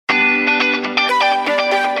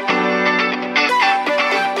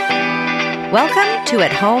Welcome to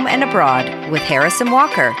At Home and Abroad with Harris and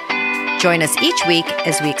Walker. Join us each week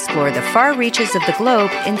as we explore the far reaches of the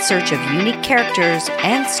globe in search of unique characters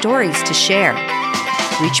and stories to share.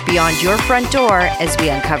 Reach beyond your front door as we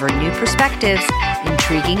uncover new perspectives,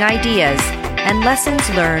 intriguing ideas, and lessons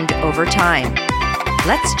learned over time.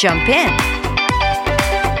 Let's jump in.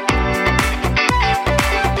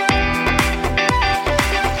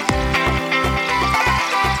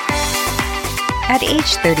 At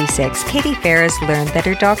age 36, Katie Ferris learned that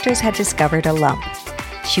her doctors had discovered a lump.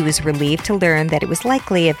 She was relieved to learn that it was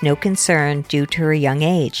likely of no concern due to her young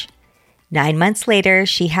age. 9 months later,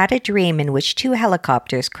 she had a dream in which 2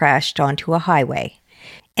 helicopters crashed onto a highway.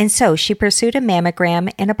 And so she pursued a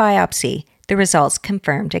mammogram and a biopsy. The results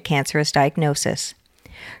confirmed a cancerous diagnosis.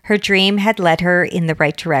 Her dream had led her in the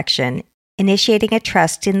right direction, initiating a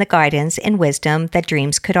trust in the guidance and wisdom that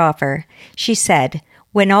dreams could offer. She said,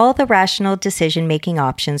 "When all the rational decision-making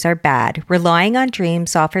options are bad, relying on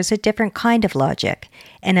dreams offers a different kind of logic,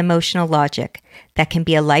 an emotional logic, that can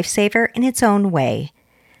be a lifesaver in its own way.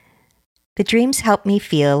 The dreams helped me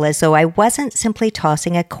feel as though I wasn't simply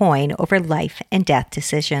tossing a coin over life and death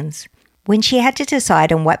decisions." When she had to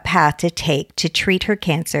decide on what path to take to treat her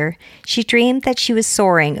cancer, she dreamed that she was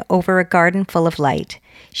soaring over a garden full of light.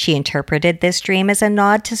 She interpreted this dream as a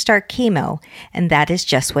nod to start chemo, and that is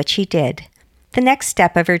just what she did. The next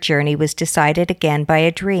step of her journey was decided again by a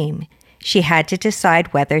dream. She had to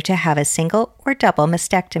decide whether to have a single or double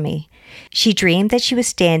mastectomy. She dreamed that she was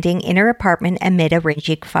standing in her apartment amid a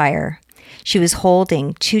raging fire. She was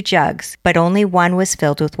holding 2 jugs, but only one was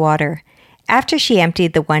filled with water. After she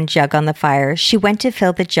emptied the one jug on the fire, she went to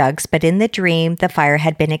fill the jugs, but in the dream, the fire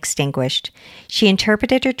had been extinguished. She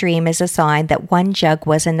interpreted her dream as a sign that one jug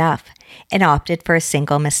was enough and opted for a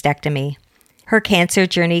single mastectomy. Her cancer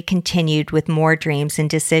journey continued with more dreams and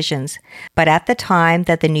decisions, but at the time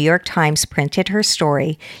that the New York Times printed her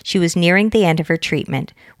story, she was nearing the end of her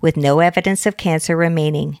treatment, with no evidence of cancer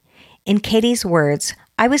remaining. In Katie's words,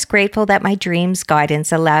 "I was grateful that my dreams'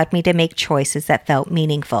 guidance allowed me to make choices that felt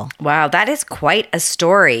meaningful." Wow, that is quite a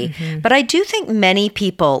story. But I do think many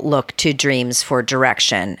people look to dreams for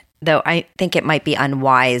direction, though I think it might be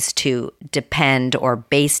unwise to depend or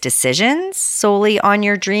base decisions solely on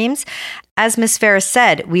your dreams. As Ms. Ferris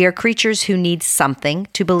said, we are creatures who need something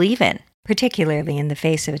to believe in. Particularly in the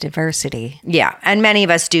face of adversity. Yeah, and many of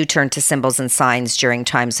us do turn to symbols and signs during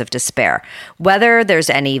times of despair. Whether there's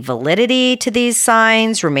any validity to these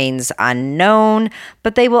signs remains unknown,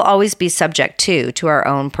 but they will always be subject to our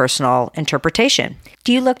own personal interpretation.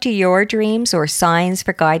 Do you look to your dreams or signs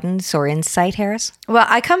for guidance or insight, Harris? Well,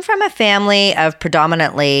 I come from a family of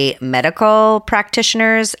predominantly medical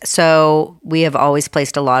practitioners, so we have always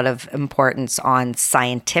placed a lot of importance on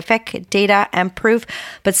scientific data and proof,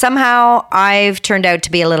 but somehow I've turned out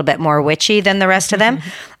to be a little bit more witchy than the rest of them.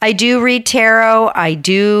 I do read tarot, I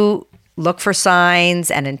do look for signs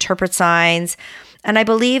and interpret signs, and I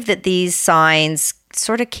believe that these signs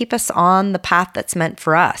sort of keep us on the path that's meant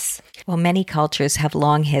for us. Well, many cultures have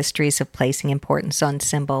long histories of placing importance on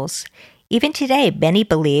symbols. Even today, many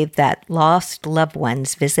believe that lost loved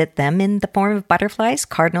ones visit them in the form of butterflies,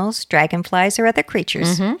 cardinals, dragonflies, or other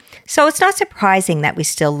creatures. So it's not surprising that we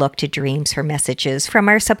still look to dreams for messages from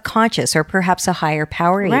our subconscious or perhaps a higher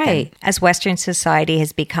power even. Right. As Western society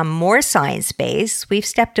has become more science-based, we've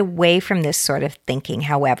stepped away from this sort of thinking,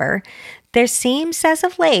 however. There seems, as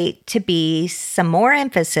of late, to be some more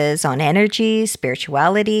emphasis on energy,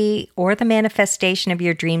 spirituality, or the manifestation of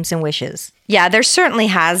your dreams and wishes. Yeah, there certainly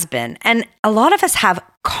has been. And a lot of us have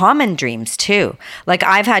common dreams too. Like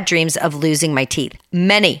I've had dreams of losing my teeth.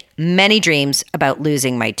 Many dreams about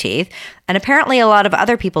losing my teeth. And apparently a lot of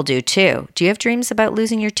other people do too. Do you have dreams about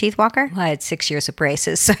losing your teeth, Walker? Well, I had 6 years of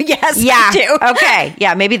braces, so yes, Yeah. I do. Okay.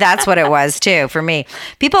 Yeah, maybe that's what it was too for me.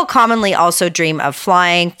 People commonly also dream of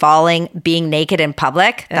flying, falling, being naked in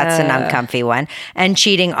public. That's an uncomfy one. And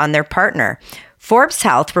cheating on their partner. Forbes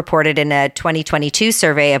Health reported in a 2022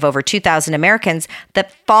 survey of over 2,000 Americans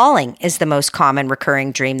that falling is the most common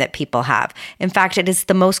recurring dream that people have. In fact, it is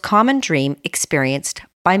the most common dream experienced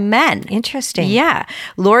by men. Interesting. Yeah.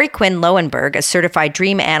 Lori Quinn Lowenberg, a certified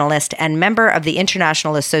dream analyst and member of the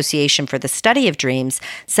International Association for the Study of Dreams,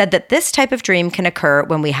 said that this type of dream can occur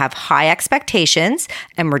when we have high expectations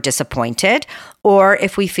and we're disappointed, or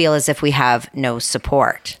if we feel as if we have no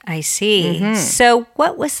support. I see. So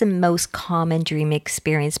what was the most common dream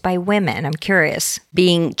experience by women? I'm curious.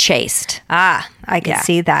 Being chased. I can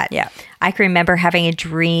see that. Yeah. I can remember having a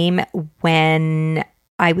dream when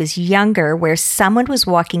I was younger where someone was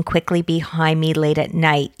walking quickly behind me late at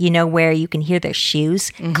night. You know, where you can hear their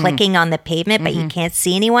shoes clicking on the pavement, but you can't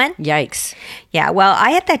see anyone? Yikes. Yeah, well,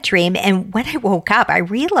 I had that dream, and when I woke up, I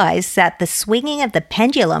realized that the swinging of the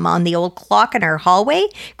pendulum on the old clock in our hallway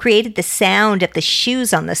created the sound of the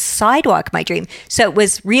shoes on the sidewalk in my dream. So it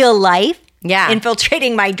was real life. Yeah.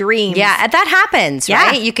 Infiltrating my dreams. Yeah, and that happens, Yeah.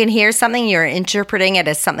 right? You can hear something, you're interpreting it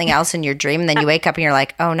as something else in your dream, and then you wake up and you're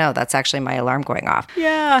like, oh no, that's actually my alarm going off.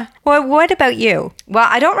 Yeah. Well, what about you? Well,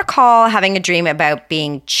 I don't recall having a dream about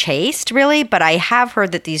being chased, really, but I have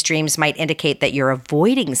heard that these dreams might indicate that you're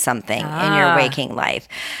avoiding something in your waking life.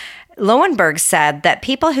 Lowenberg said that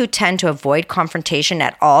people who tend to avoid confrontation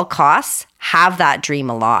at all costs have that dream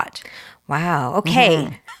a lot. Wow.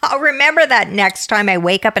 Okay. I'll remember that next time I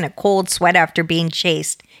wake up in a cold sweat after being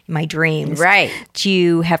chased in my dreams. Right. Do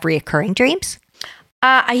you have reoccurring dreams?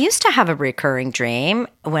 I used to have a recurring dream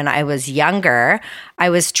when I was younger. I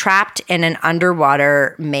was trapped in an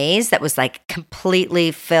underwater maze that was like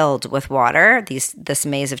completely filled with water, this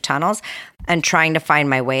maze of tunnels, and trying to find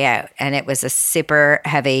my way out. And it was a super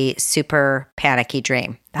heavy, super panicky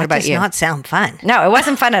dream. What about you? That does not sound fun. No, it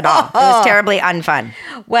wasn't fun at all. It was terribly unfun.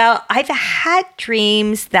 Well, I've had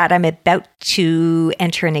dreams that I'm about to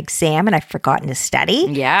enter an exam and I've forgotten to study.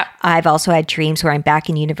 Yeah. I've also had dreams where I'm back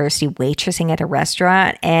in university waitressing at a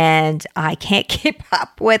restaurant and I can't keep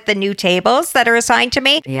up with the new tables that are assigned to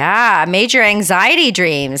me. Yeah, major anxiety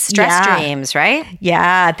dreams, stress Yeah. dreams, right?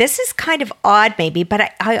 Yeah, this is kind of odd maybe,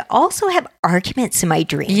 but I also have arguments in my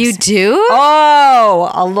dreams. You do? Oh,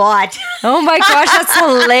 a lot. Oh my gosh, that's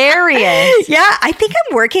hilarious. Yeah, I think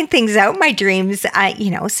I'm working things out in my dreams.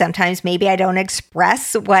 Sometimes maybe I don't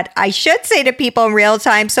express what I should say to people in real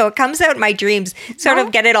time. So it comes out in my dreams, sort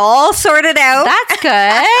of get it all sorted out. That's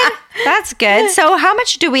good. That's good. So how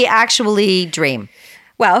much do we actually dream?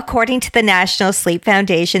 Well, according to the National Sleep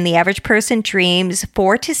Foundation, the average person dreams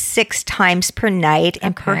 4 to 6 times per night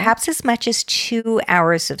and perhaps as much as 2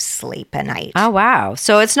 hours of sleep a night. Oh, wow.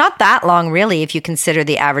 So it's not that long, really, if you consider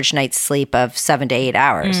the average night's sleep of 7 to 8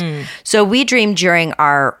 hours. So we dream during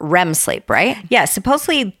our REM sleep, right? Yeah,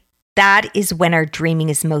 supposedly that is when our dreaming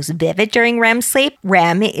is most vivid during REM sleep.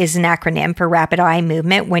 REM is an acronym for rapid eye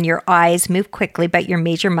movement, when your eyes move quickly but your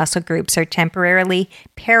major muscle groups are temporarily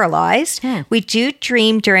paralyzed. We do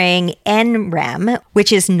dream during NREM,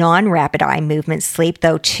 which is non-rapid eye movement sleep,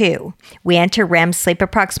 though, too. We enter REM sleep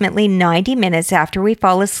approximately 90 minutes after we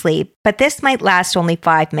fall asleep, but this might last only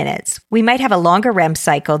 5 minutes. We might have a longer REM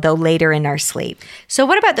cycle, though, later in our sleep. So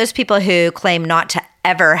what about those people who claim not to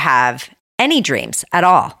ever have any dreams at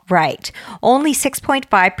all? Right. Only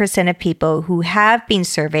 6.5% of people who have been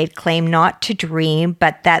surveyed claim not to dream,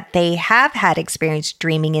 but that they have had experience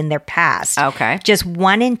dreaming in their past. Okay. Just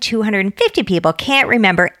 1 in 250 people can't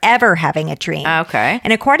remember ever having a dream. Okay.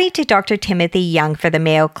 And according to Dr. Timothy Young for the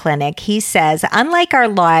Mayo Clinic, he says, unlike our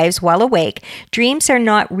lives while awake, dreams are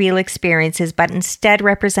not real experiences, but instead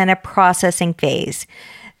represent a processing phase.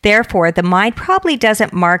 Therefore, the mind probably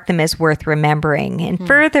doesn't mark them as worth remembering. And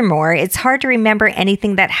furthermore, it's hard to remember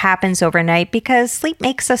anything that happens overnight because sleep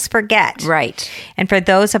makes us forget. Right. And for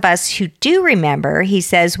those of us who do remember, he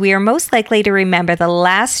says, we are most likely to remember the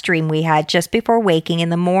last dream we had just before waking in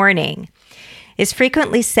the morning. It's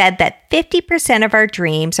frequently said that 50% of our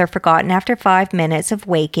dreams are forgotten after 5 minutes of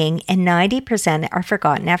waking and 90% are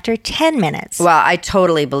forgotten after 10 minutes. Well, I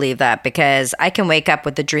totally believe that because I can wake up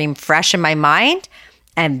with the dream fresh in my mind.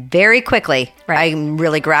 And very quickly, I'm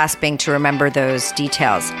really grasping to remember those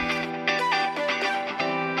details.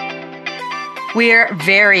 We're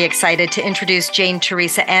very excited to introduce Jane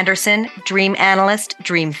Teresa Anderson, dream analyst,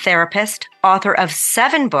 dream therapist, author of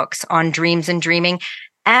 7 books on dreams and dreaming,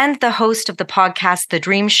 and the host of the podcast, The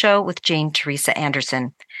Dream Show with Jane Teresa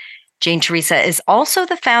Anderson. Jane Teresa is also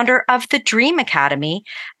the founder of the Dream Academy,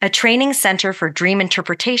 a training center for dream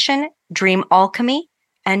interpretation, dream alchemy,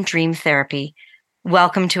 and dream therapy.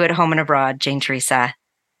 Welcome to At Home and Abroad, Jane Teresa.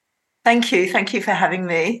 Thank you. Thank you for having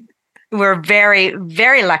me. We're very,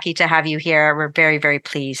 very lucky to have you here. We're very, very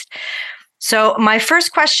pleased. So my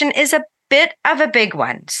first question is a bit of a big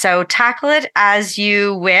one. So tackle it as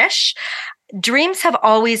you wish. Dreams have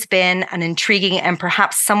always been an intriguing and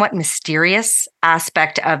perhaps somewhat mysterious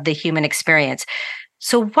aspect of the human experience.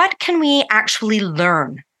 So what can we actually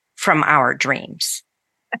learn from our dreams?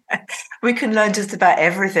 We can learn just about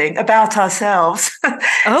everything about ourselves.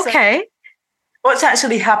 Okay. So what's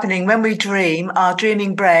actually happening when we dream, our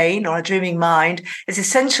dreaming brain or our dreaming mind is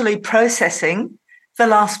essentially processing the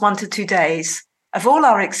last 1 to 2 days of all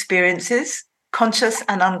our experiences conscious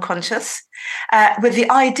and unconscious, with the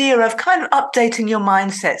idea of kind of updating your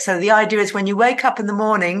mindset. So the idea is when you wake up in the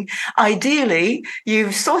morning, ideally,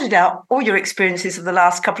 you've sorted out all your experiences of the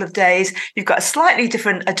last couple of days. You've got a slightly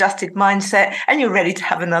different adjusted mindset and you're ready to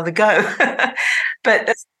have another go. But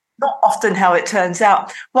that's not often how it turns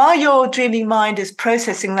out. While your dreaming mind is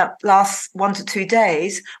processing that last 1 to 2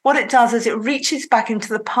 days, what it does is it reaches back into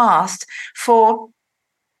the past for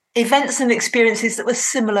events and experiences that were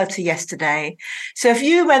similar to yesterday. So if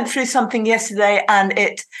you went through something yesterday and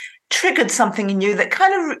it triggered something in you that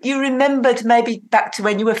kind of you remembered maybe back to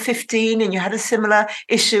when you were 15 and you had a similar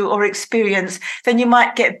issue or experience, then you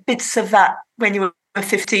might get bits of that when you were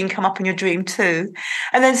 15 come up in your dream too.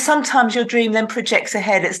 And then sometimes your dream then projects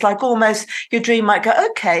ahead. It's like almost your dream might go,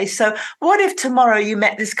 okay, so what if tomorrow you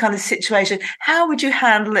met this kind of situation? How would you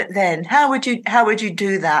handle it then? How would you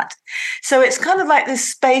do that? So it's kind of like this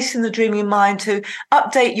space in the dreaming mind to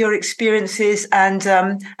update your experiences and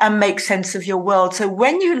make sense of your world. So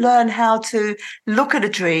when you learn how to look at a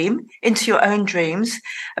dream into your own dreams,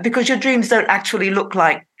 because your dreams don't actually look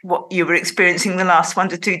like what you were experiencing the last 1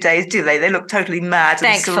 to 2 days, do they? They look totally mad and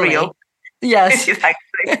Thankfully. surreal. Yes.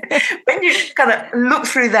 When you kind of look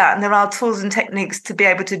through that, and there are tools and techniques to be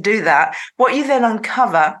able to do that, what you then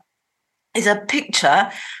uncover is a picture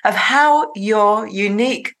of how your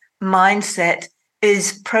unique mindset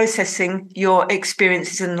is processing your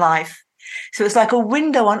experiences in life. So it's like a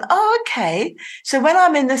window on, oh, okay. So when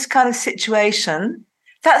I'm in this kind of situation,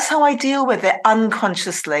 that's how I deal with it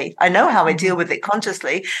unconsciously. I know how I deal with it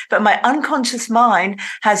consciously, but my unconscious mind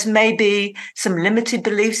has maybe some limited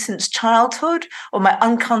beliefs since childhood, or my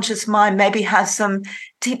unconscious mind maybe has some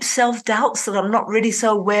deep self-doubts that I'm not really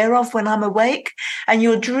so aware of when I'm awake. And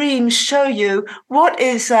your dreams show you what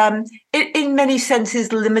is, in many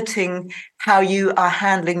senses, limiting how you are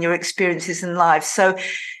handling your experiences in life. So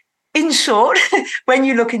in short, when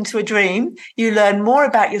you look into a dream, you learn more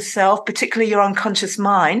about yourself, particularly your unconscious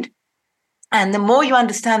mind. And the more you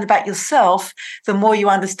understand about yourself, the more you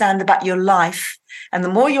understand about your life. And the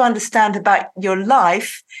more you understand about your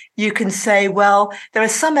life, you can say, well, there are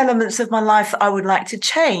some elements of my life that I would like to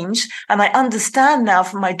change. And I understand now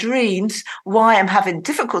from my dreams why I'm having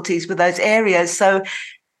difficulties with those areas. So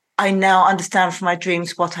I now understand from my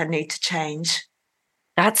dreams what I need to change.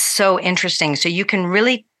 That's so interesting. So you can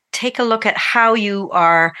really take a look at how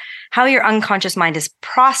your unconscious mind is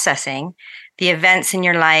processing the events in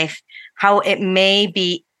your life, how it may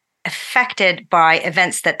be affected by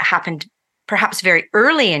events that happened perhaps very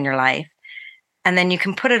early in your life. And then you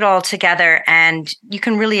can put it all together and you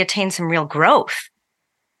can really attain some real growth,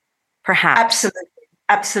 perhaps.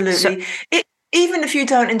 Absolutely. So, even if you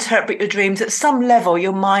don't interpret your dreams, at some level,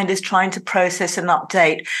 your mind is trying to process and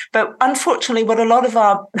update. But unfortunately, what a lot of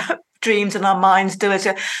our dreams and our minds do is,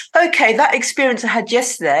 okay, that experience I had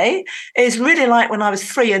yesterday is really like when I was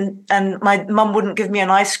 3 and my mum wouldn't give me an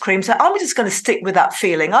ice cream. So I'm just going to stick with that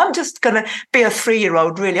feeling. I'm just going to be a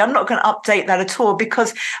 3-year-old, really. I'm not going to update that at all,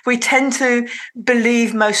 because we tend to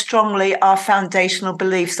believe most strongly our foundational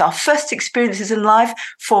beliefs. Our first experiences in life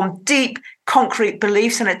form deep, concrete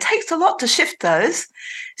beliefs, and it takes a lot to shift those.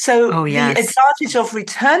 So the advantage of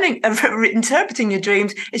interpreting your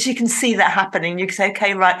dreams is you can see that happening. You can say,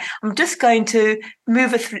 okay, right, I'm just going to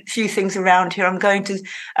move a few things around here. I'm going to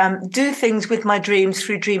do things with my dreams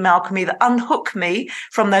through dream alchemy that unhook me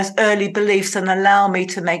from those early beliefs and allow me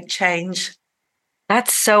to make change.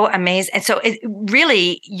 That's so amazing. And so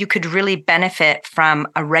you could really benefit from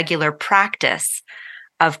a regular practice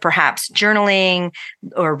of perhaps journaling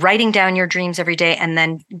or writing down your dreams every day, and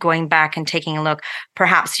then going back and taking a look,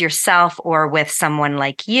 perhaps yourself or with someone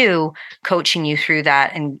like you, coaching you through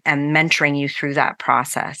that and mentoring you through that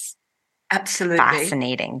process. Absolutely.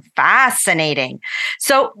 Fascinating.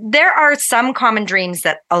 So there are some common dreams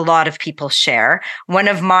that a lot of people share. One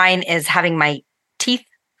of mine is having my teeth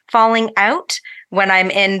falling out when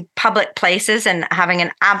I'm in public places and having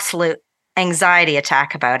an absolute anxiety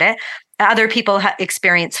attack about it. Other people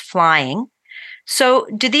experience flying. So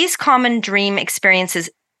do these common dream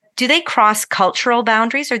experiences, do they cross cultural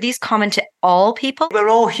boundaries? Are these common to all people? We're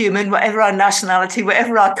all human, whatever our nationality,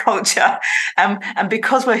 whatever our culture. And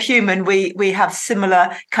because we're human, we have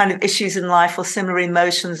similar kind of issues in life or similar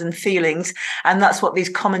emotions and feelings. And that's what these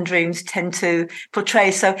common dreams tend to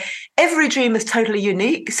portray. So every dream is totally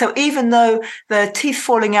unique. So even though the teeth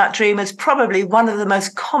falling out dream is probably one of the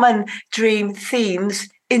most common dream themes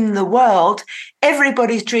in the world,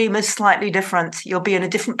 everybody's dream is slightly different. You'll be in a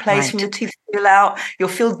different place when your teeth fall out. You'll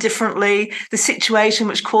feel differently. The situation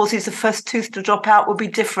which causes the first tooth to drop out will be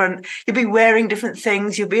different. You'll be wearing different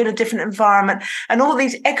things. You'll be in a different environment. And all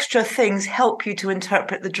these extra things help you to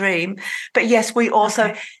interpret the dream. But yes, we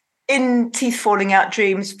also, in teeth falling out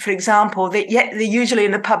dreams, for example, they're usually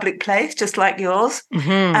in a public place, just like yours.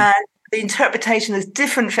 And the interpretation is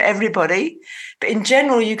different for everybody. But in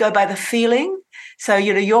general, you go by the feeling. So,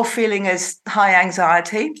 your feeling is high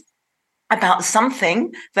anxiety about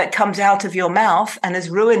something that comes out of your mouth and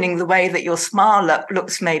is ruining the way that your smile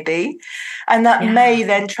looks maybe. And that may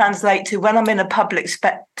then translate to, when I'm in a public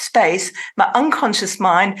space, my unconscious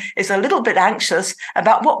mind is a little bit anxious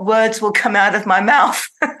about what words will come out of my mouth.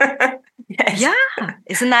 Yes. Yeah.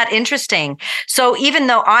 Isn't that interesting? So even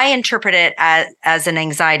though I interpret it as an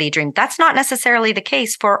anxiety dream, that's not necessarily the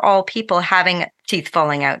case for all people having teeth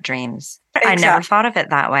falling out dreams. Exactly. I never thought of it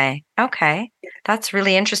that way. Okay. That's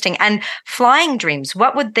really interesting. And flying dreams,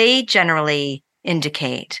 what would they generally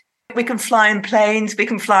indicate? We can fly in planes. We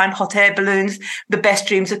can fly in hot air balloons. The best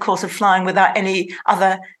dreams, of course, are flying without any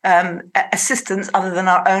other assistance other than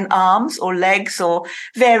our own arms or legs or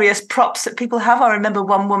various props that people have. I remember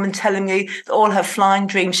one woman telling me that all her flying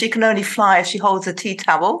dreams, she can only fly if she holds a tea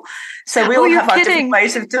towel. So we all have our different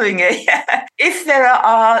ways of doing it. Yeah. If there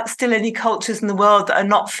are still any cultures in the world that are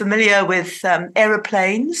not familiar with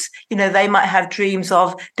aeroplanes, they might have dreams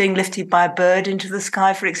of being lifted by a bird into the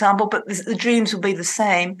sky, for example, but the dreams will be the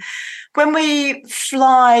same. When we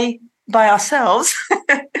fly by ourselves,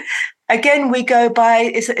 again, we go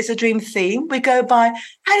by, it's a dream theme. We go by,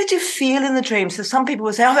 how did you feel in the dream? So some people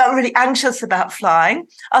will say, I felt really anxious about flying.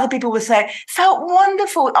 Other people will say, felt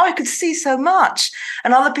wonderful. I could see so much.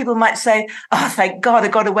 And other people might say, oh, thank God I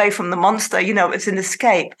got away from the monster. It's an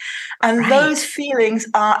escape. And those feelings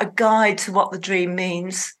are a guide to what the dream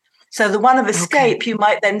means. So the one of escape, you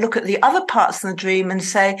might then look at the other parts of the dream and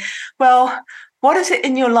say, well, what is it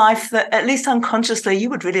in your life that, at least unconsciously, you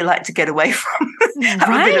would really like to get away from? Have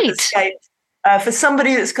a bit of escape. For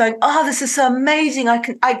somebody that's going, oh, this is so amazing.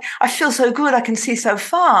 I feel so good. I can see so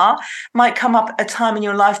far. Might come up a time in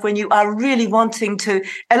your life when you are really wanting to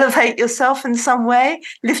elevate yourself in some way,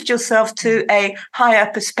 lift yourself to a higher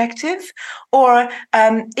perspective, or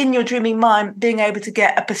in your dreaming mind, being able to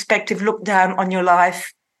get a perspective look down on your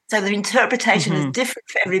life. So the interpretation is different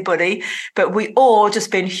for everybody, but we all,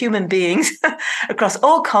 just being human beings across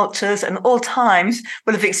all cultures and all times,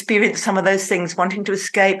 will have experienced some of those things, wanting to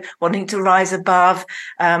escape, wanting to rise above,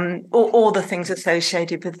 all the things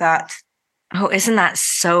associated with that. Oh, isn't that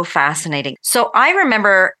so fascinating? So I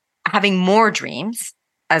remember having more dreams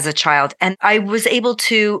as a child, and I was able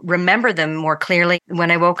to remember them more clearly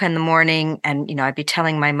when I woke in the morning, and, I'd be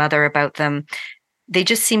telling my mother about them. They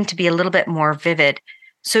just seemed to be a little bit more vivid.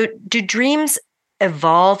 So do dreams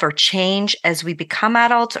evolve or change as we become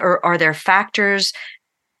adults, or are there factors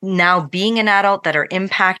now being an adult that are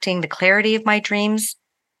impacting the clarity of my dreams?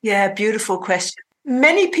 Yeah, beautiful question.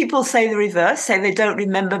 Many people say the reverse, say they don't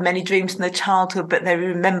remember many dreams from their childhood, but they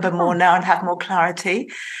remember more now and have more clarity.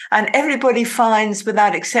 And everybody finds,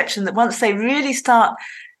 without exception, that once they really start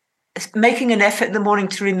making an effort in the morning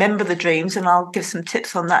to remember the dreams, and I'll give some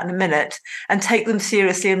tips on that in a minute, and take them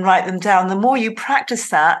seriously and write them down. The more you practice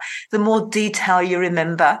that, the more detail you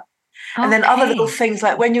remember. And then other little things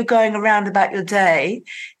like when you're going around about your day,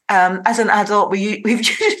 as an adult, we've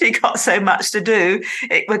usually got so much to do.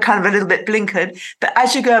 We're kind of a little bit blinkered. But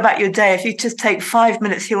as you go about your day, if you just take 5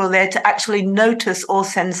 minutes here or there to actually notice all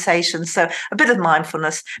sensations, so a bit of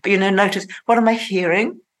mindfulness, but notice, what am I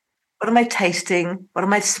hearing? What am I tasting? What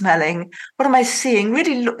am I smelling? What am I seeing?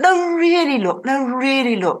 Really look. No, really look. No,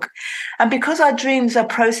 really look. And because our dreams are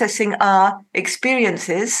processing our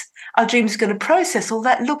experiences, our dreams are going to process all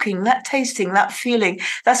that looking, that tasting, that feeling.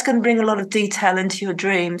 That's going to bring a lot of detail into your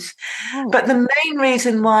dreams. But the main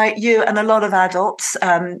reason why you and a lot of adults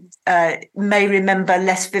may remember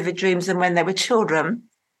less vivid dreams than when they were children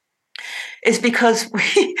is because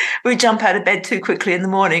we jump out of bed too quickly in the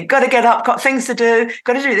morning. Got to get up, got things to do,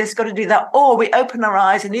 got to do this, got to do that. Or we open our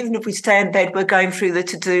eyes, and even if we stay in bed, we're going through the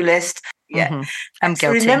to-do list. Yeah, I'm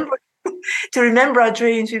guilty. To remember our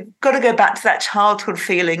dreams, we've got to go back to that childhood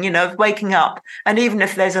feeling, of waking up. And even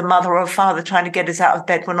if there's a mother or a father trying to get us out of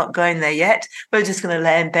bed, we're not going there yet. We're just going to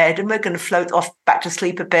lay in bed and we're going to float off back to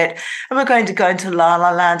sleep a bit. And we're going to go into La La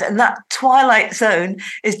Land. And that twilight zone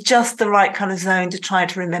is just the right kind of zone to try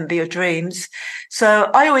to remember your dreams. So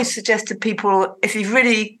I always suggest to people, if you've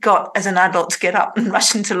really got, as an adult, to get up and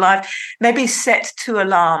rush into life, maybe set 2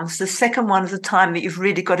 alarms. The second one is the time that you've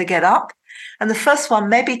really got to get up. And the first one,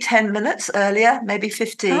 maybe 10 minutes earlier, maybe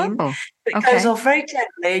 15. Oh, It okay. goes off very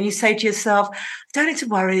gently, and you say to yourself, I don't need to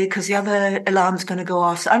worry because the other alarm's going to go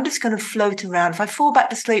off. So I'm just going to float around. If I fall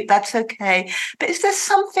back to sleep, that's okay. But is there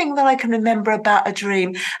something that I can remember about a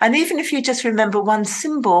dream? And even if you just remember one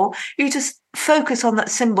symbol, you just focus on that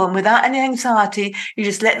symbol, and without any anxiety, you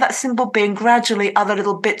just let that symbol be, and gradually other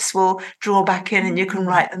little bits will draw back in and you can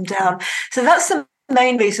write them down. So that's the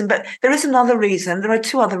main reason. But there is another reason. There are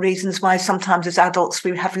two other reasons why sometimes as adults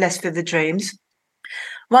we have less vivid dreams.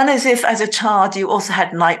 One is if as a child you also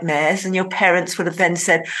had nightmares and your parents would have then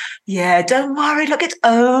said, yeah, don't worry, look, it's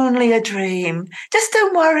only a dream. Just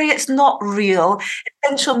don't worry, it's not real.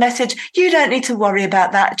 Essential message, you don't need to worry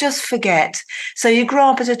about that, just forget. So you grow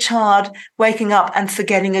up as a child waking up and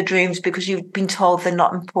forgetting your dreams because you've been told they're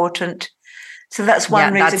not important. So that's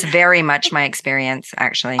one reason. That's very much my experience,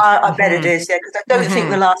 actually. I bet it is, yeah, because I don't think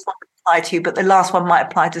the last one apply to you, but the last one might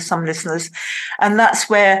apply to some listeners. And that's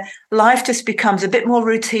where life just becomes a bit more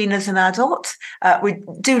routine as an adult. We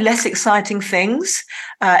do less exciting things.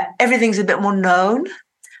 Everything's a bit more known.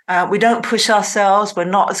 We don't push ourselves. We're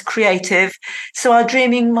not as creative. So our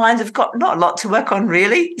dreaming minds have got not a lot to work on,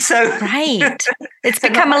 really. So right. It's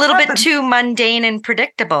become a little bit too mundane and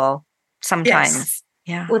predictable sometimes. Yes.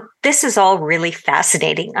 Yeah. Well, this is all really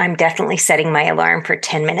fascinating. I'm definitely setting my alarm for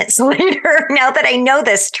 10 minutes later now that I know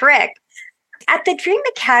this trick. At the Dream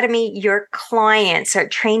Academy, your clients are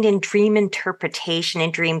trained in dream interpretation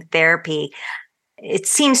and dream therapy. It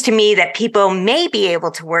seems to me that people may be able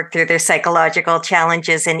to work through their psychological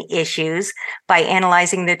challenges and issues by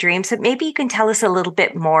analyzing their dreams. So maybe you can tell us a little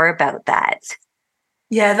bit more about that.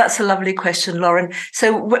 Yeah, that's a lovely question, Lauren.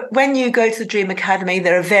 So when you go to the Dream Academy,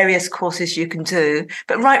 there are various courses you can do,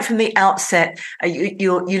 but right from the outset,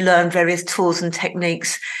 you learn various tools and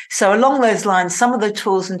techniques. So along those lines, some of the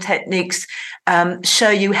tools and techniques show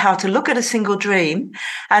you how to look at a single dream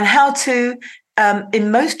and how to,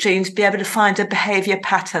 in most dreams, be able to find a behavior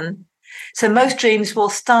pattern. So most dreams will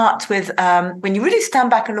start with, when you really stand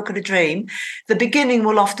back and look at a dream, the beginning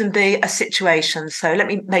will often be a situation. So let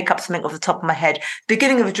me make up something off the top of my head.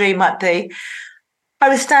 Beginning of a dream might be, I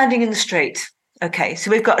was standing in the street. Okay, so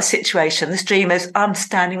we've got a situation. This dream is, I'm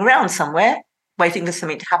standing around somewhere, waiting for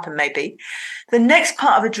something to happen maybe. The next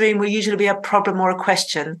part of a dream will usually be a problem or a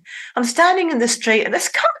question. I'm standing in the street and this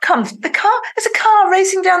car comes, there's a car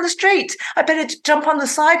racing down the street. I better jump on the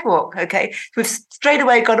sidewalk. Okay, we've straight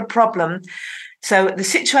away got a problem. So the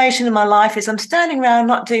situation in my life is I'm standing around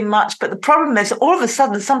not doing much, but the problem is all of a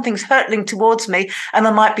sudden something's hurtling towards me and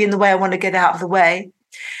I might be in the way. I want to get out of the way.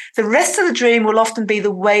 The rest of the dream will often be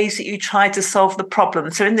the ways that you try to solve the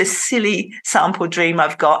problem. So in this silly sample dream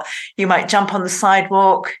I've got, you might jump on the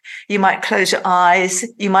sidewalk, you might close your eyes,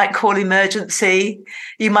 you might call emergency,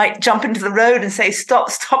 you might jump into the road and say,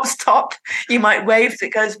 stop, stop, stop. You might wave as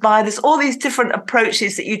it goes by. There's all these different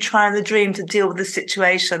approaches that you try in the dream to deal with the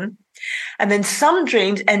situation. And then some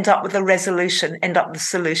dreams end up with a resolution, end up with a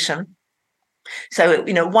solution. So,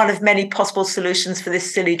 one of many possible solutions for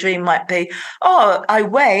this silly dream might be, oh, I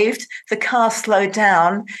waved, the car slowed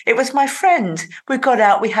down. It was my friend. We got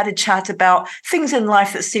out, we had a chat about things in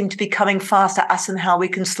life that seem to be coming fast at us and how we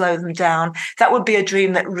can slow them down. That would be a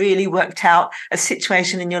dream that really worked out a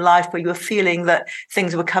situation in your life where you were feeling that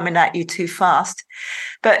things were coming at you too fast.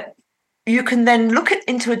 But you can then look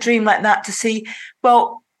into a dream like that to see,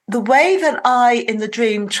 well, the way that I, in the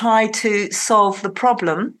dream, try to solve the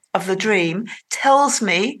problem of the dream tells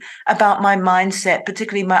me about my mindset,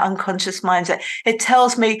 particularly my unconscious mindset. It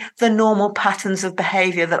tells me the normal patterns of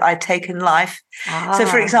behavior that I take in life. So,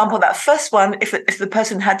 for example, that first one, if the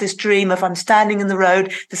person had this dream of I'm standing in the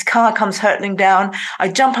road, this car comes hurtling down, I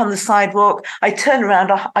jump on the sidewalk, I turn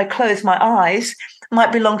around, I close my eyes,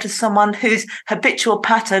 might belong to someone whose habitual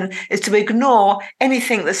pattern is to ignore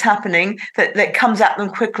anything that's happening that comes at them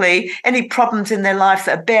quickly, any problems in their life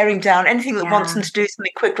that are bearing down, anything that wants them to do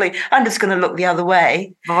something quickly. I'm just going to look the other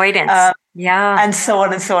way. Avoidance. And so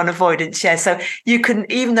on and so on, avoidance. Yeah. So you can,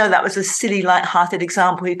 even though that was a silly, light-hearted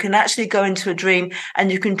example, you can actually go into a dream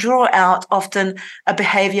and you can draw out often a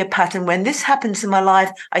behavior pattern. When this happens in my life,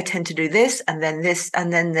 I tend to do this and then this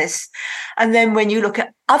and then this. And then when you look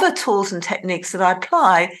at other tools and techniques that I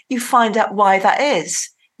apply, you find out why that is.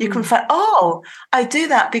 You can find, oh, I do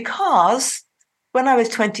that because when I was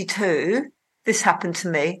 22, this happened to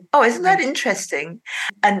me. Oh, isn't that interesting?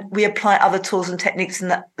 And we apply other tools and techniques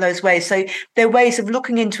in those ways. So there are ways of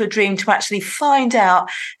looking into a dream to actually find out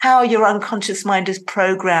how your unconscious mind is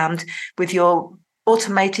programmed with all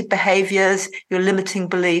automated behaviors, your limiting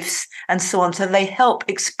beliefs, and so on. So they help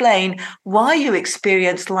explain why you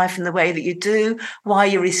experience life in the way that you do, why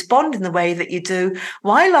you respond in the way that you do,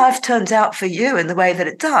 why life turns out for you in the way that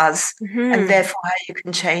it does, and therefore how you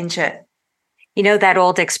can change it. You know, that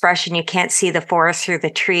old expression, you can't see the forest through the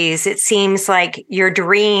trees. It seems like your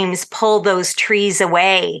dreams pull those trees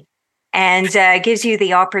away and gives you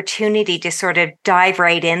the opportunity to sort of dive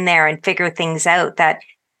right in there and figure things out that,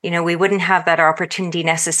 we wouldn't have that opportunity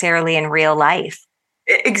necessarily in real life.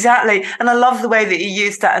 Exactly. And I love the way that you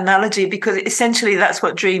use that analogy, because essentially that's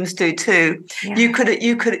what dreams do too. Yeah.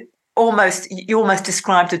 You could almost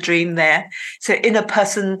described a dream there. So in a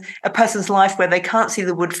person's life where they can't see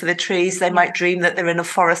the wood for the trees, they might dream that they're in a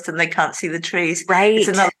forest and they can't see the trees. Right. It's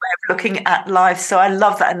another way of looking at life. So I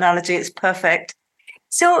love that analogy. It's perfect.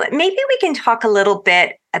 So maybe we can talk a little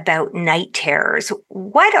bit about night terrors.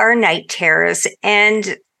 What are night terrors?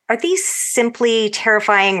 And are these simply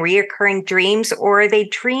terrifying reoccurring dreams, or are they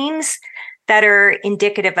dreams that are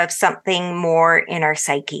indicative of something more in our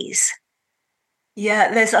psyches?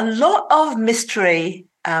 Yeah, there's a lot of mystery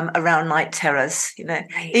around night terrors, right.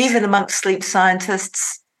 Even amongst sleep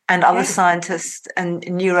scientists and other scientists and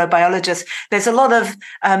neurobiologists. There's a lot of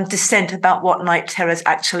dissent about what night terrors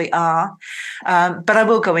actually are, but I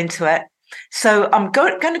will go into it. So I'm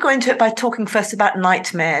going to go into it by talking first about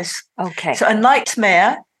nightmares. Okay. So a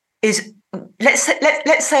nightmare is, let's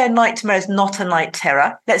say a nightmare is not a night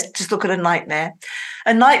terror. Let's just look at a nightmare.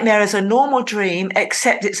 A nightmare is a normal dream,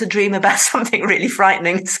 except it's a dream about something really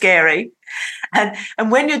frightening and scary.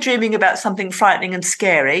 And when you're dreaming about something frightening and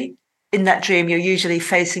scary, in that dream, you're usually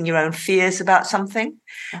facing your own fears about something.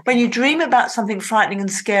 Okay. When you dream about something frightening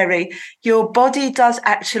and scary, your body does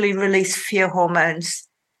actually release fear hormones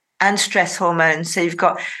and stress hormones. So you've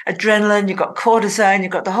got adrenaline, you've got cortisone,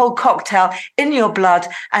 you've got the whole cocktail in your blood,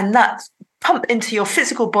 and that pump into your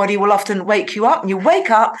physical body will often wake you up, and you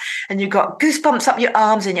wake up and you've got goosebumps up your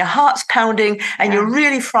arms and your heart's pounding and you're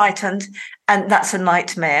really frightened, and that's a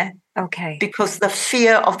nightmare. Okay. Because the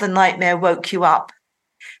fear of the nightmare woke you up.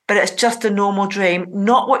 But it's just a normal dream,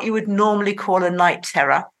 not what you would normally call a night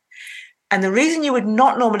terror. And the reason you would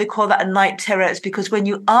not normally call that a night terror is because when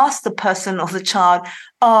you ask the person or the child,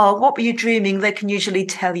 oh, what were you dreaming? They can usually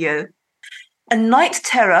tell you. A night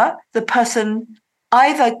terror, the person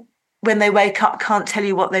either when they wake up can't tell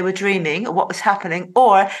you what they were dreaming or what was happening,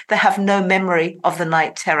 or they have no memory of the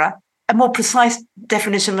night terror. A more precise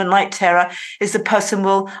definition of a night terror is the person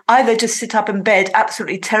will either just sit up in bed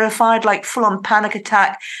absolutely terrified, like full-on panic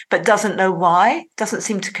attack, but doesn't know why, doesn't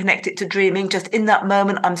seem to connect it to dreaming. Just in that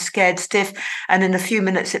moment, I'm scared stiff, and in a few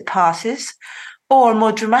minutes it passes. Or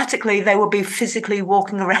more dramatically, they will be physically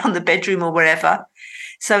walking around the bedroom or wherever.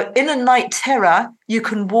 So in a night terror, you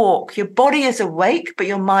can walk. Your body is awake, but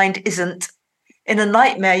your mind isn't. In a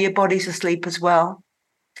nightmare, your body's asleep as well.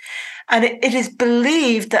 And it is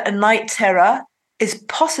believed that a night terror is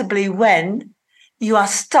possibly when you are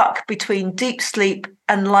stuck between deep sleep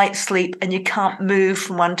and light sleep and you can't move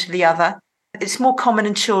from one to the other. It's more common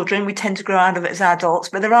in children. We tend to grow out of it as adults,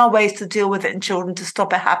 but there are ways to deal with it in children to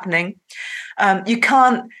stop it happening. You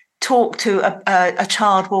can't talk to a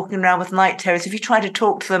child walking around with night terrors. If you try to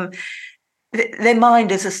talk to them, their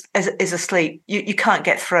mind is asleep. You can't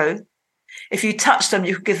get through. If you touch them,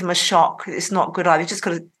 you could give them a shock. It's not good either. You just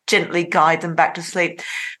got to gently guide them back to sleep.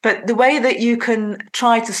 But the way that you can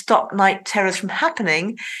try to stop night terrors from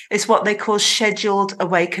happening is what they call scheduled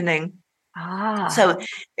awakening. So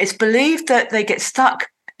it's believed that they get stuck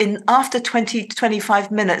in after 20 to 25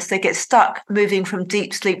 minutes, they get stuck moving from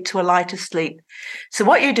deep sleep to a lighter sleep. So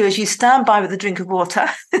what you do is you stand by with a drink of water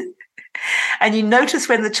and you notice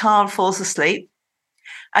when the child falls asleep.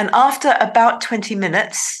 And after about 20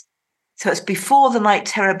 minutes, so it's before the night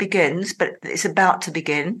terror begins, but it's about to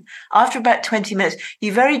begin. After about 20 minutes,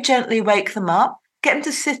 you very gently wake them up, get them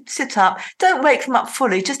to sit up. Don't wake them up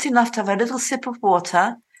fully, just enough to have a little sip of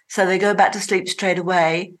water so they go back to sleep straight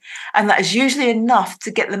away. And that is usually enough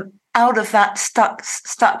to get them out of that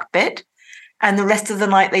stuck bit. And the rest of the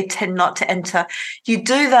night, they tend not to enter. You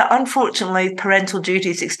do that, unfortunately, parental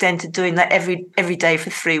duties extend to doing that every day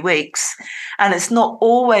for 3 weeks. And it's not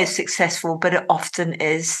always successful, but it often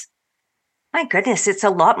is. My goodness, it's a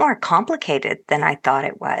lot more complicated than I thought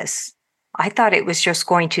it was. I thought it was just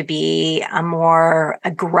going to be a more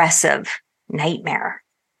aggressive nightmare.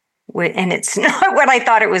 And it's not what I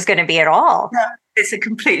thought it was going to be at all. No, it's a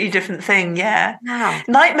completely different thing, yeah. Wow.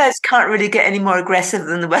 Nightmares can't really get any more aggressive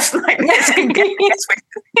than the worst nightmares can get.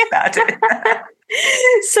 About it.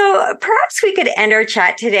 So perhaps we could end our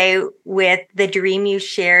chat today with the dream you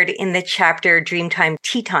shared in the chapter Dreamtime,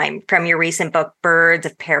 Tea Time from your recent book, Birds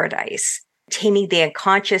of Paradise. taming the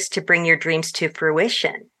unconscious to bring your dreams to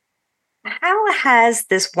fruition. How has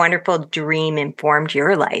this wonderful dream informed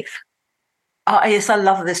your life? Oh, yes, I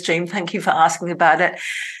love this dream. Thank you for asking about it.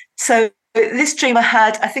 So this dream I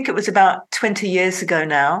had, I think it was about 20 years ago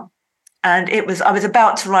now. And I was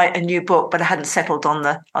about to write a new book, but I hadn't settled on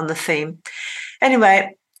the theme.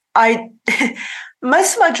 Anyway,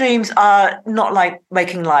 most of my dreams are not like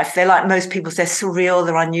waking life. They're like most people's. They're surreal,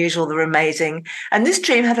 they're unusual, they're amazing. And this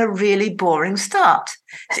dream had a really boring start.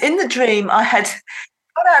 So in the dream, I had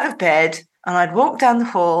got out of bed and I'd walked down the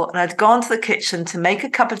hall and I'd gone to the kitchen to make a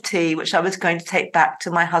cup of tea, which I was going to take back to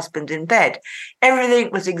my husband in bed. Everything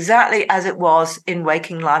was exactly as it was in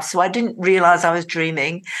waking life. So I didn't realize I was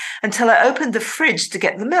dreaming until I opened the fridge to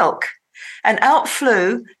get the milk. And out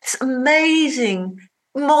flew this amazing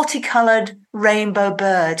multicolored rainbow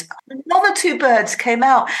bird. Another two birds came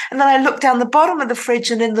out. And then I looked down the bottom of the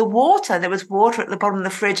fridge, and in the water, there was water at the bottom of the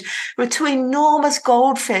fridge, were two enormous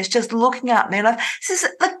goldfish just looking at me. And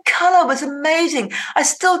the color was amazing. I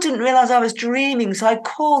still didn't realize I was dreaming. So I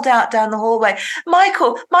called out down the hallway,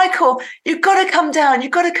 Michael, you've got to come down.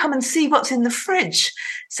 You've got to come and see what's in the fridge.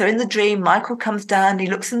 So in the dream, Michael comes down, he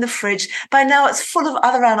looks in the fridge. By now it's full of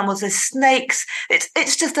other animals. There's snakes.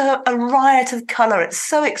 It's just a riot of color. It's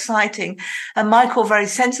so exciting. And Michael very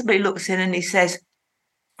sensibly looks in and he says,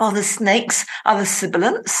 oh, the snakes are the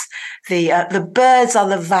sibilants. The birds are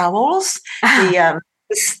the vowels. The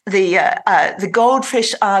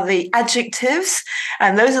goldfish are the adjectives,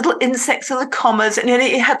 and those little insects are the commas. And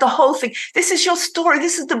it had the whole thing. This is your story.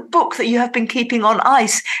 This is the book that you have been keeping on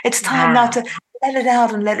ice. It's time now to let it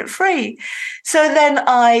out and let it free. So then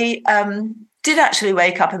I did actually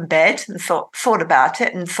wake up in bed and thought about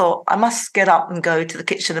it and thought I must get up and go to the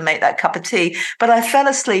kitchen and make that cup of tea. But I fell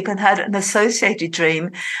asleep and had an associated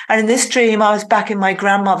dream. And in this dream, I was back in my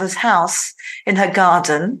grandmother's house in her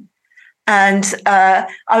garden. And I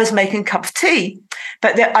was making a cup of tea,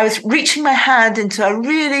 but I was reaching my hand into a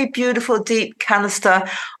really beautiful, deep canister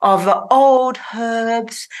of old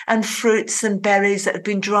herbs and fruits and berries that had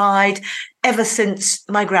been dried ever since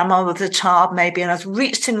my grandma was a child, maybe. And I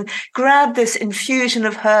reached in, grabbed this infusion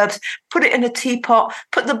of herbs, put it in a teapot,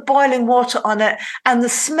 put the boiling water on it, and the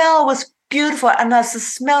smell was beautiful. And as the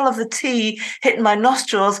smell of the tea hit my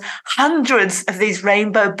nostrils, hundreds of these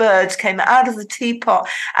rainbow birds came out of the teapot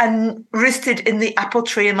and roosted in the apple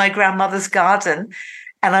tree in my grandmother's garden.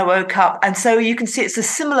 And I woke up. And so you can see it's a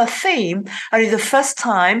similar theme, only the first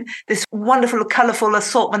time this wonderful, colorful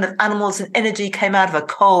assortment of animals and energy came out of a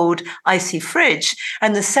cold, icy fridge.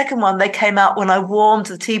 And the second one, they came out when I warmed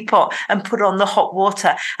the teapot and put on the hot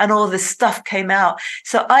water, and all this stuff came out.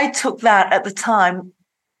 So I took that at the time,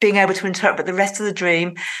 being able to interpret the rest of the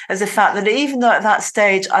dream as the fact that even though at that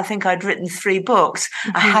stage I think I'd written 3 books,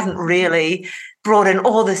 I hadn't really brought in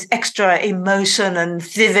all this extra emotion and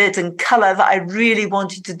vivid and color that I really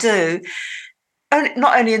wanted to do.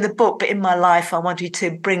 Not only in the book, but in my life, I wanted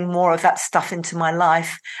to bring more of that stuff into my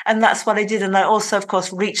life. And that's what I did. And I also, of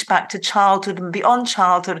course, reached back to childhood and beyond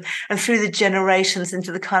childhood and through the generations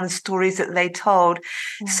into the kind of stories that they told.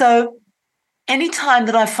 So anytime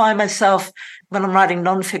that I find myself when I'm writing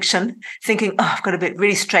nonfiction, thinking, oh, I've got to be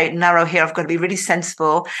really straight and narrow here, I've got to be really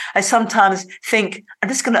sensible, I sometimes think, I'm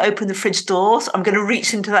just going to open the fridge doors, I'm going to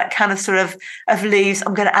reach into that canister of leaves,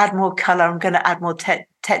 I'm going to add more color, I'm going to add more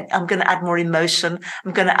I'm going to add more emotion,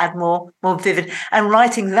 I'm going to add more vivid. And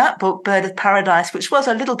writing that book, Bird of Paradise, which was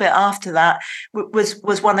a little bit after that,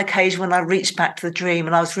 was one occasion when I reached back to the dream,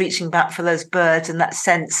 and I was reaching back for those birds and that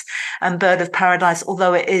sense. And Bird of Paradise,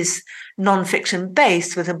 although it is nonfiction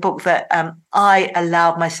based, was a book that I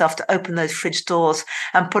allowed myself to open those fridge doors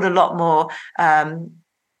and put a lot more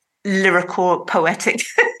lyrical, poetic,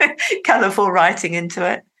 colorful writing into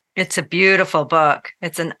it. It's a beautiful book.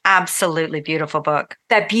 It's an absolutely beautiful book.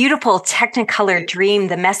 That beautiful Technicolor dream,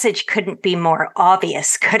 the message couldn't be more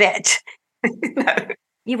obvious, could it? No.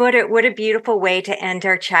 What a beautiful way to end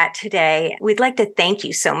our chat today. We'd like to thank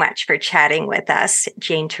you so much for chatting with us,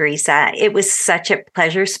 Jane Teresa. It was such a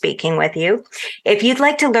pleasure speaking with you. If you'd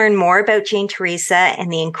like to learn more about Jane Teresa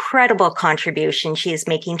and the incredible contribution she is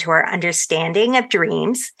making to our understanding of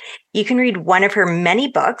dreams, you can read one of her many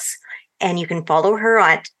books, and you can follow her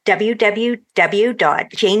on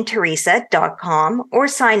www.janeteresa.com or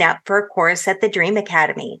sign up for a course at the Dream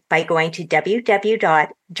Academy by going to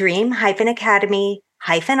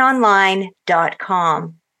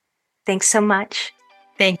www.dream-academy-online.com. Thanks so much.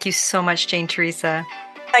 Thank you so much, Jane Teresa.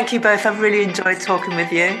 Thank you both. I've really enjoyed talking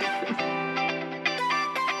with you.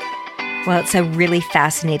 Well, it's a really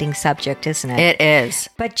fascinating subject, isn't it? It is.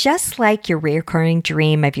 But just like your recurring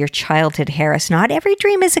dream of your childhood, Harris, not every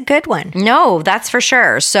dream is a good one. No, that's for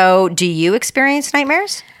sure. So do you experience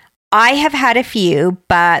nightmares? I have had a few,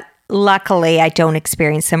 but luckily I don't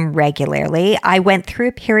experience them regularly. I went through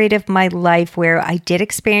a period of my life where I did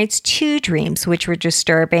experience 2 dreams, which were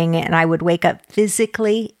disturbing, and I would wake up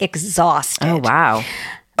physically exhausted. Oh, wow.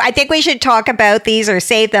 I think we should talk about these or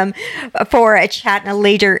save them for a chat in a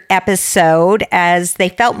later episode, as they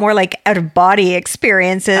felt more like out-of-body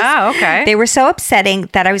experiences. Oh, okay. They were so upsetting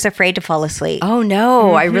that I was afraid to fall asleep. Oh,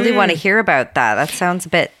 no. I really want to hear about that. That sounds a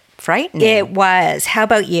bit frightening. It was. How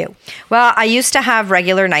about you? Well, I used to have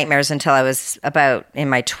regular nightmares until I was about in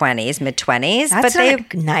my 20s, mid-20s. That's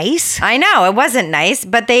not nice. I know. It wasn't nice,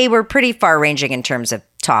 but they were pretty far-ranging in terms of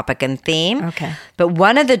topic and theme. Okay. But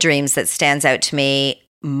one of the dreams that stands out to me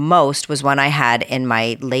most was one I had in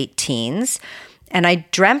my late teens. And I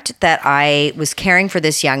dreamt that I was caring for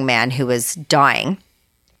this young man who was dying.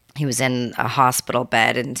 He was in a hospital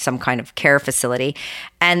bed in some kind of care facility.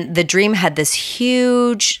 And the dream had this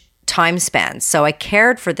huge time span. So I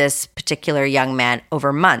cared for this particular young man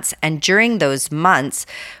over months. And during those months,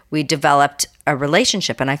 we developed a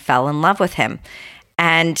relationship and I fell in love with him.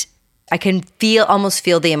 And I can almost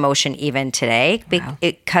feel the emotion even today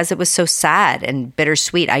because it was so sad and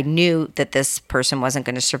bittersweet. I knew that this person wasn't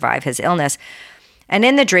going to survive his illness. And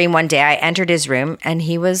in the dream, one day I entered his room and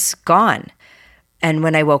he was gone. And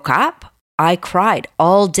when I woke up, I cried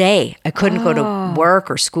all day. I couldn't go to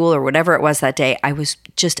work or school or whatever it was that day. I was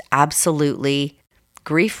just absolutely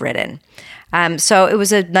grief-ridden. So it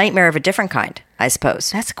was a nightmare of a different kind, I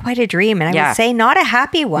suppose. That's quite a dream. And I would say not a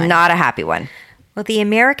happy one. Not a happy one. Well, the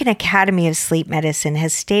American Academy of Sleep Medicine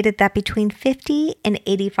has stated that between 50 and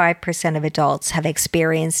 85% of adults have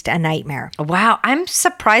experienced a nightmare. Wow, I'm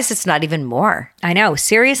surprised it's not even more. I know,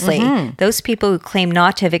 seriously. Those people who claim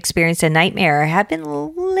not to have experienced a nightmare have been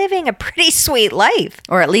living a pretty sweet life.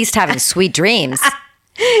 Or at least having sweet dreams.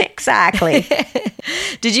 Exactly.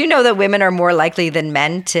 Did you know that women are more likely than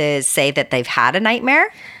men to say that they've had a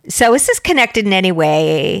nightmare? So is this connected in any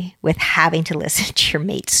way with having to listen to your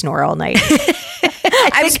mate snore all night?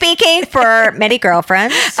 I'm speaking for many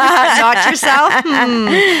girlfriends. Not yourself?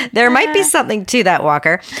 There might be something to that,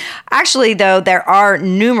 Walker. Actually, though, there are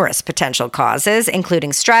numerous potential causes,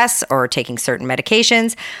 including stress or taking certain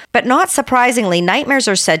medications. But not surprisingly, nightmares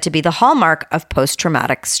are said to be the hallmark of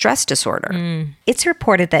post-traumatic stress disorder. It's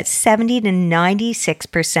reported that 70 to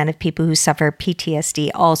 96% of people who suffer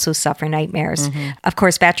PTSD also suffer nightmares. Of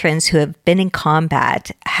course, veterans who have been in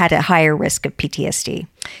combat had a higher risk of PTSD.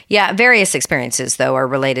 Yeah, various experiences, though, are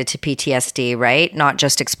related to PTSD, right? Not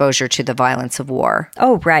just exposure to the violence of war.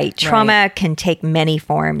 Oh, right. Trauma can take many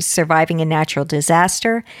forms. Surviving a natural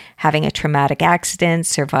disaster, having a traumatic accident,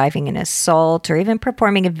 surviving an assault, or even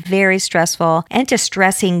performing a very stressful and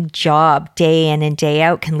distressing job day in and day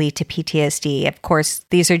out can lead to PTSD. Of course,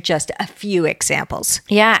 these are just a few examples.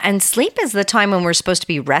 Yeah, and sleep is the time when we're supposed to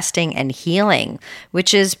be resting and healing,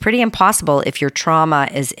 which is pretty impossible if your trauma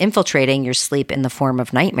is infiltrating your sleep in the form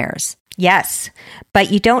of nightmares. Yes,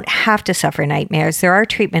 but you don't have to suffer nightmares. There are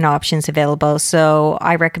treatment options available, so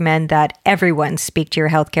I recommend that everyone speak to your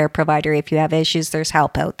healthcare provider if you have issues. There's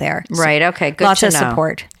help out there. Right, okay, good Lots to of know.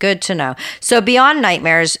 support. Good to know. So beyond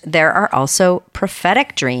nightmares, there are also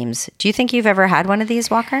prophetic dreams. Do you think you've ever had one of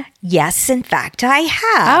these, Walker? Yes, in fact, I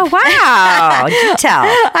have. Oh, wow. Do tell.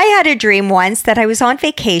 I had a dream once that I was on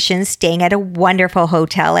vacation staying at a wonderful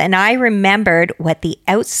hotel, and I remembered what the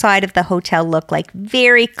outside of the hotel looked like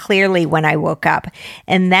very clearly when I woke up.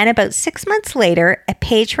 And then about 6 months later, a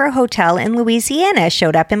page for a hotel in Louisiana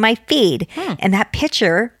showed up in my feed. And that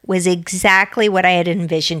picture was exactly what I had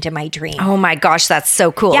envisioned in my dream. Oh my gosh, that's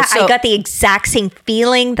so cool. Yeah, So I got the exact same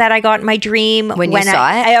feeling that I got in my dream When you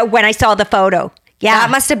saw it? when I saw the photo. Yeah.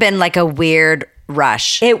 that must have been like a weird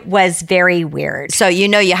rush. It was very weird. So you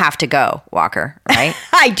know you have to go, Walker, right?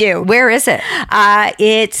 I do. Where is it?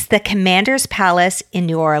 It's the Commander's Palace in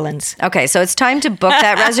New Orleans. Okay, so it's time to book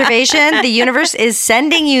that reservation. The universe is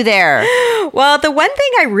sending you there. Well, the one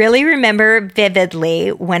thing I really remember vividly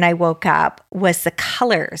when I woke up was the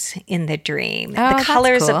colors in the dream. Oh, The that's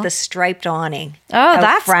colors cool. of the striped awning. Oh, out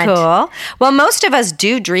that's front. cool. Well, most of us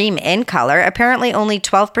do dream in color. Apparently, only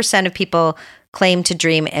 12% of people claim to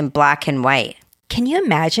dream in black and white. Can you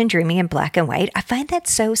imagine dreaming in black and white? I find that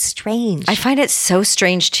so strange. I find it so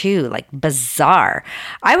strange too, like bizarre.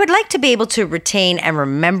 I would like to be able to retain and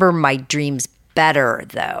remember my dreams better,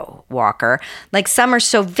 though, Walker. Like some are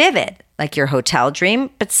so vivid, like your hotel dream,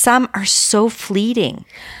 but some are so fleeting.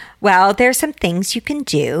 Well, there's some things you can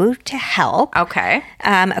do to help. Okay.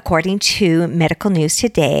 According to Medical News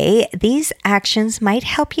Today, these actions might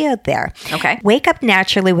help you out there. Okay. Wake up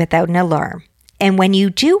naturally without an alarm. And when you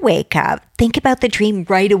do wake up, think about the dream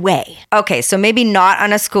right away. Okay, so maybe not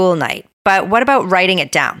on a school night, but what about writing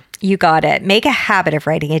it down? You got it. Make a habit of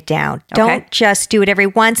writing it down. Don't just do it every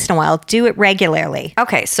once in a while. Do it regularly.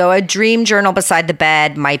 Okay, so a dream journal beside the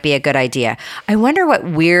bed might be a good idea. I wonder what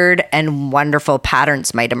weird and wonderful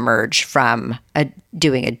patterns might emerge from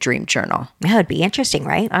doing a dream journal. That would be interesting,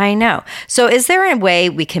 right? I know. So is there a way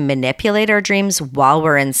we can manipulate our dreams while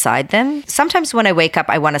we're inside them? Sometimes when I wake up,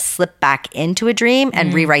 I want to slip back into a dream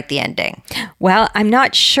and rewrite the ending. Well, I'm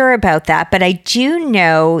not sure about that, but I do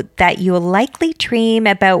know that you'll likely dream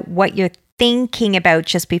about what you're thinking about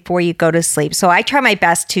just before you go to sleep. So I try my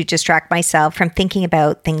best to distract myself from thinking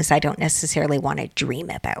about things I don't necessarily want to dream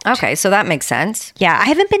about. Okay, so that makes sense. Yeah, I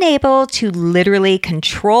haven't been able to literally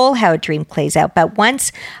control how a dream plays out, but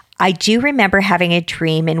once I do remember having a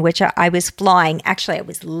dream in which I was flying. Actually, I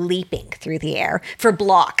was leaping through the air for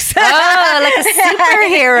blocks. Oh, like a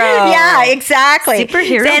superhero. Yeah, exactly.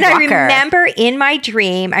 Superhero Then walker. I remember in my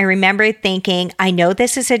dream, I remember thinking, I know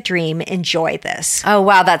this is a dream. Enjoy this. Oh,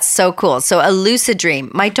 wow, that's so cool. So a lucid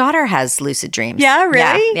dream. My daughter has lucid dreams. Yeah,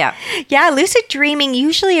 really? Yeah. Yeah, lucid dreaming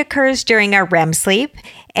usually occurs during our REM sleep.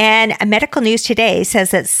 And Medical News Today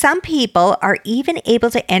says that some people are even able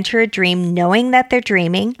to enter a dream knowing that they're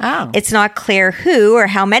dreaming. Oh. It's not clear who or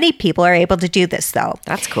how many people are able to do this, though.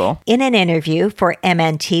 That's cool. In an interview for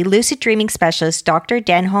MNT, lucid dreaming specialist Dr.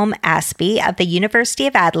 Denholm Aspie of the University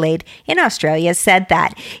of Adelaide in Australia said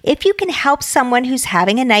that if you can help someone who's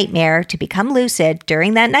having a nightmare to become lucid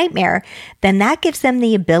during that nightmare, then that gives them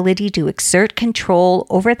the ability to exert control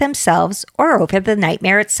over themselves or over the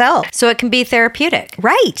nightmare itself. So it can be therapeutic.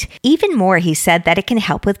 Right. Even more, he said that it can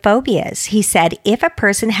help with phobias. He said if a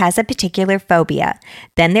person has a particular phobia,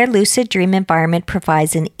 then their lucid dream environment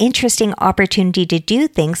provides an interesting opportunity to do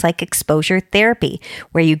things like exposure therapy,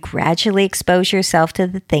 where you gradually expose yourself to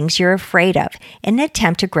the things you're afraid of in an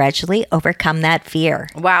attempt to gradually overcome that fear.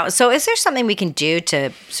 Wow. So is there something we can do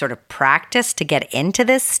to sort of practice to get into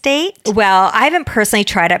this state? Well, I haven't personally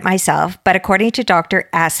tried it myself, but according to Dr.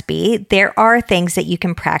 Aspie, there are things that you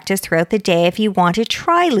can practice throughout the day if you want to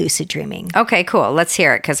try lucid dreaming. Okay, cool. Let's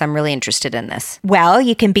hear it because I'm really interested in this. Well,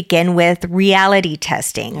 you can begin with reality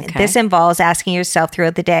testing. Okay. This involves asking yourself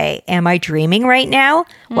throughout the day, am I dreaming right now?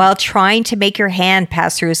 While trying to make your hand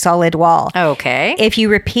pass through a solid wall. Okay. If you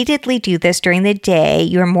repeatedly do this during the day,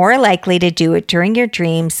 you're more likely to do it during your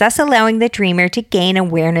dreams, thus allowing the dreamer to gain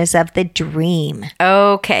awareness of the dream.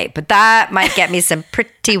 Okay, but that might get me some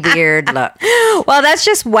pretty weird look. Well, that's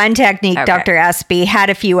just one technique. Okay. Dr. Aspie had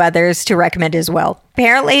a few others to recommend as well.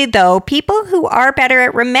 Apparently, though, people who are better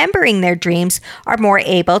at remembering their dreams are more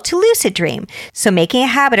able to lucid dream. So making a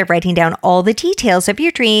habit of writing down all the details of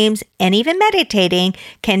your dreams and even meditating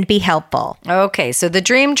can be helpful. Okay, so the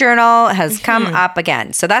dream journal has come up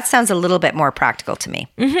again. So that sounds a little bit more practical to me.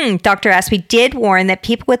 Dr. Aspie did warn that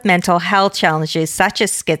people with mental health challenges such as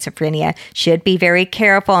schizophrenia should be very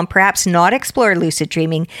careful and perhaps not explore lucid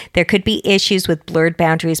dreaming. There could be issues with blurred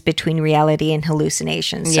boundaries between reality and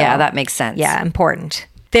hallucinations. Yeah, that makes sense. Yeah, important.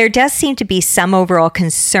 There does seem to be some overall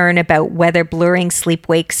concern about whether blurring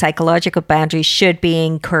sleep-wake psychological boundaries should be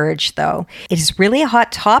encouraged, though. It is really a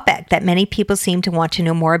hot topic that many people seem to want to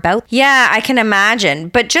know more about. Yeah, I can imagine.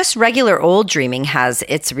 But just regular old dreaming has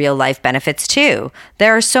its real life benefits too.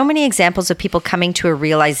 There are so many examples of people coming to a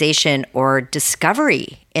realization or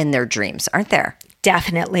discovery in their dreams, aren't there?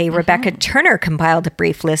 Definitely. Rebecca Turner compiled a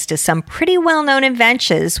brief list of some pretty well-known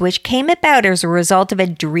inventions which came about as a result of a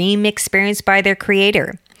dream experienced by their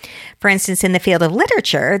creator. For instance, in the field of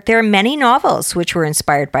literature, there are many novels which were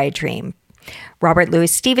inspired by a dream. Robert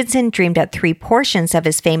Louis Stevenson dreamed out 3 portions of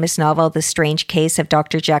his famous novel, The Strange Case of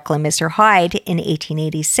Dr. Jekyll and Mr. Hyde, in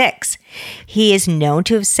 1886. He is known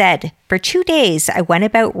to have said, "For 2 days, I went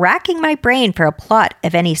about racking my brain for a plot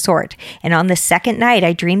of any sort, and on the second night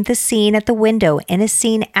I dreamed the scene at the window and a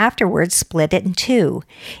scene afterwards split it in 2,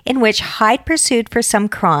 in which Hyde pursued for some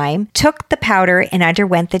crime, took the powder, and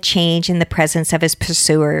underwent the change in the presence of his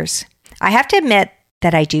pursuers." I have to admit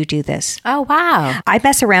that I do this. Oh, wow. I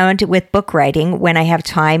mess around with book writing when I have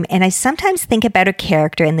time, and I sometimes think about a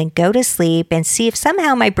character and then go to sleep and see if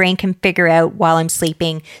somehow my brain can figure out while I'm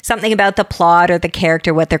sleeping something about the plot or the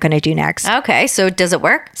character, what they're going to do next. Okay, so does it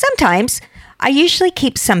work? Sometimes. I usually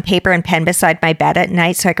keep some paper and pen beside my bed at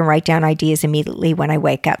night so I can write down ideas immediately when I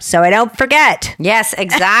wake up so I don't forget. Yes,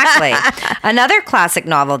 exactly. Another classic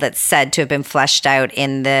novel that's said to have been fleshed out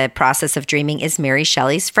in the process of dreaming is Mary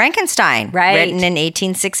Shelley's Frankenstein, Right. written in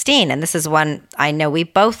 1816. And this is one I know we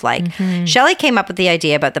both like. Shelley came up with the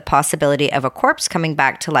idea about the possibility of a corpse coming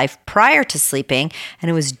back to life prior to sleeping, and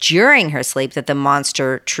it was during her sleep that the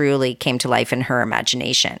monster truly came to life in her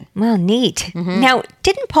imagination. Well, neat. Now,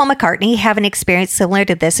 didn't Paul McCartney have an experience similar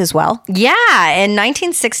to this as well? Yeah, in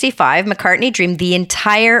 1965, McCartney dreamed the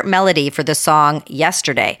entire melody for the song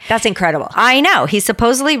Yesterday. That's incredible. I know. He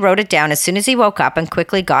supposedly wrote it down as soon as he woke up and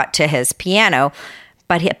quickly got to his piano.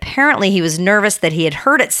 But apparently he was nervous that he had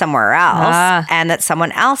heard it somewhere else and that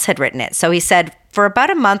someone else had written it. So he said, for about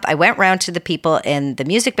a month, I went round to the people in the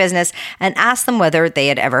music business and asked them whether they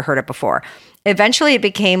had ever heard it before. Eventually, it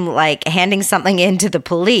became like handing something in to the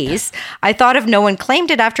police. I thought if no one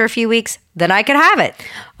claimed it after a few weeks, then I could have it.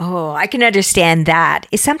 Oh, I can understand that.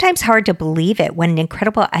 It's sometimes hard to believe it when an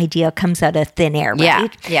incredible idea comes out of thin air,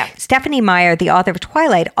 right? Yeah. Stephanie Meyer, the author of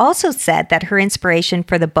Twilight, also said that her inspiration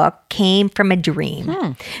for the book came from a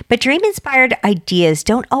dream. But dream-inspired ideas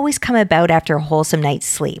don't always come about after a wholesome night's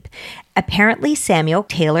sleep. Apparently, Samuel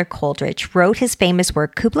Taylor Coleridge wrote his famous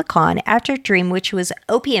work Kubla Khan after a dream which was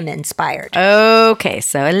opium-inspired. Okay,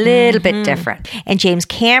 so a little bit different. And James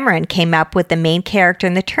Cameron came up with the main character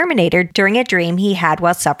in The Terminator during a dream he had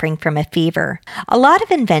while suffering from a fever. A lot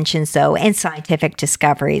of inventions, though, and scientific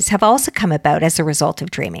discoveries have also come about as a result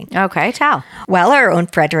of dreaming. Okay, tell. Well, our own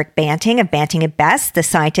Frederick Banting of Banting and Best, the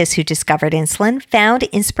scientist who discovered insulin, found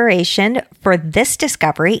inspiration for this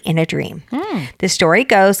discovery in a dream. The story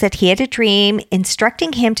goes that he had a dream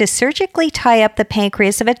instructing him to surgically tie up the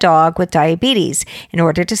pancreas of a dog with diabetes in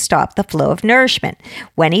order to stop the flow of nourishment.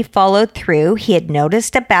 When he followed through, he had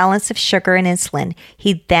noticed a balance of sugar and insulin.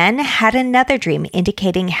 He then had another dream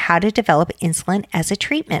indicating how to develop insulin as a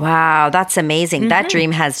treatment. Wow, that's amazing. That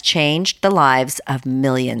dream has changed the lives of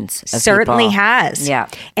millions of Certainly people. has. Yeah.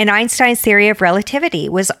 And Einstein's theory of relativity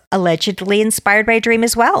was allegedly inspired by a dream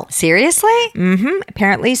as well. Seriously?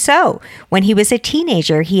 Apparently so. When he was a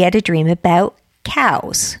teenager, he had a dream about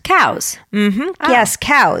cows. Cows. Yes,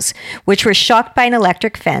 cows, which were shocked by an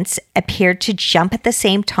electric fence, appeared to jump at the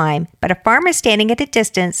same time, but a farmer standing at a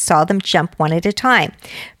distance saw them jump one at a time.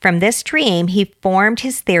 From this dream, he formed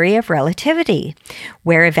his theory of relativity,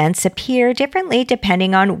 where events appear differently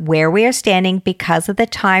depending on where we are standing because of the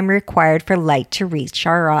time required for light to reach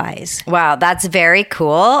our eyes. Wow, that's very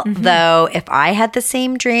cool. Though if I had the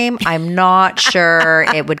same dream, I'm not sure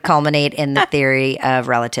it would culminate in the theory of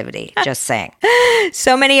relativity. Just saying.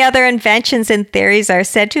 So many other inventions and theories are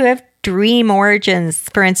said to have dream origins.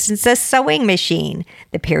 For instance, a sewing machine,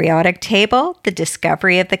 the periodic table, the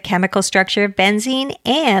discovery of the chemical structure of benzene,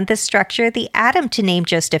 and the structure of the atom, to name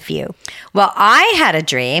just a few. Well, I had a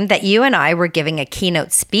dream that you and I were giving a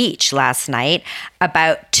keynote speech last night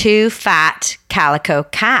about two fat calico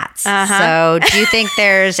cats. So do you think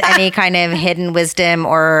there's any kind of hidden wisdom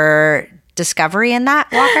or discovery in that,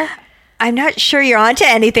 Walker? I'm not sure you're onto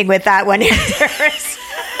anything with that one.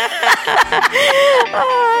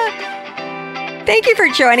 Thank you for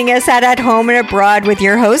joining us at Home and Abroad with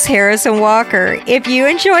your host, Harrison Walker. If you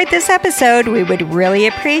enjoyed this episode, we would really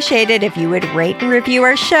appreciate it if you would rate and review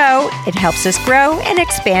our show. It helps us grow and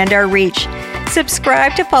expand our reach.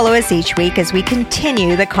 Subscribe to follow us each week as we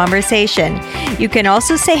continue the conversation. You can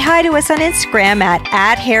also say hi to us on Instagram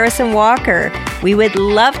at Harrison Walker. We would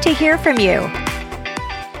love to hear from you.